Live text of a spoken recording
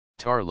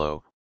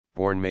Tarlow,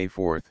 born May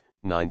 4,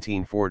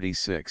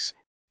 1946,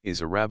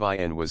 is a rabbi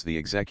and was the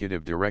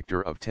executive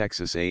director of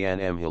Texas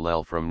A&M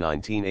Hillel from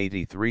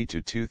 1983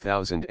 to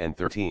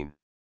 2013.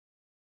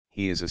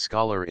 He is a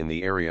scholar in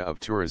the area of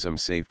tourism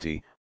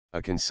safety,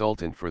 a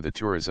consultant for the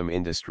tourism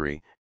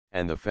industry,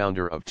 and the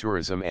founder of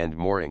Tourism and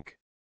More Inc.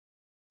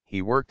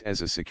 He worked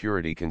as a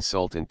security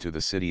consultant to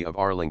the city of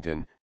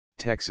Arlington,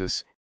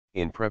 Texas,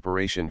 in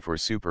preparation for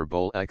Super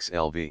Bowl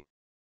XLV.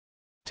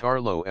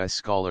 Tarlow's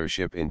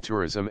scholarship in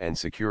tourism and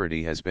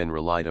security has been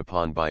relied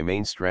upon by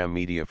mainstream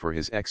media for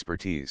his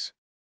expertise.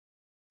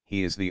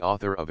 He is the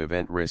author of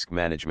Event Risk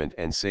Management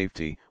and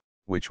Safety,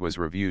 which was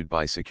reviewed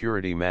by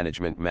Security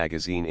Management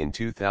magazine in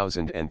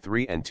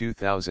 2003 and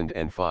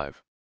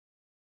 2005.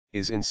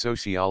 Is in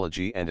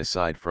sociology, and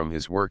aside from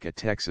his work at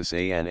Texas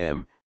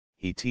A&M,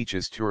 he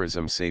teaches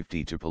tourism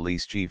safety to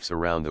police chiefs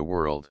around the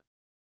world.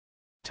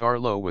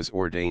 Tarlow was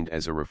ordained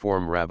as a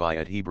Reform rabbi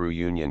at Hebrew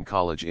Union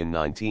College in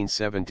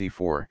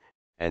 1974,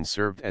 and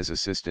served as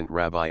assistant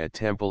rabbi at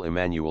Temple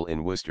Emmanuel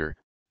in Worcester,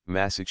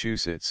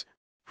 Massachusetts,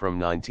 from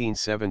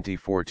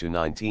 1974 to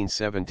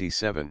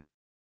 1977.